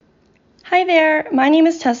Hi there, my name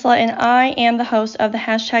is Tesla and I am the host of the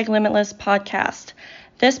 #Limitless podcast.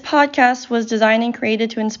 This podcast was designed and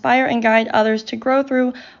created to inspire and guide others to grow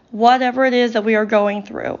through whatever it is that we are going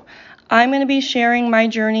through. I'm going to be sharing my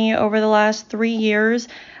journey over the last 3 years,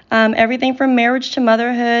 everything from marriage to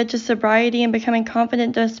motherhood to sobriety and becoming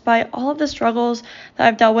confident despite all of the struggles that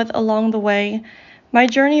I've dealt with along the way. My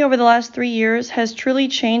journey over the last 3 years has truly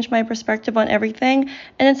changed my perspective on everything,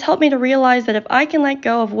 and it's helped me to realize that if I can let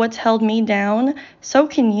go of what's held me down, so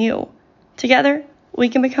can you. Together, we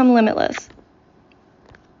can become limitless.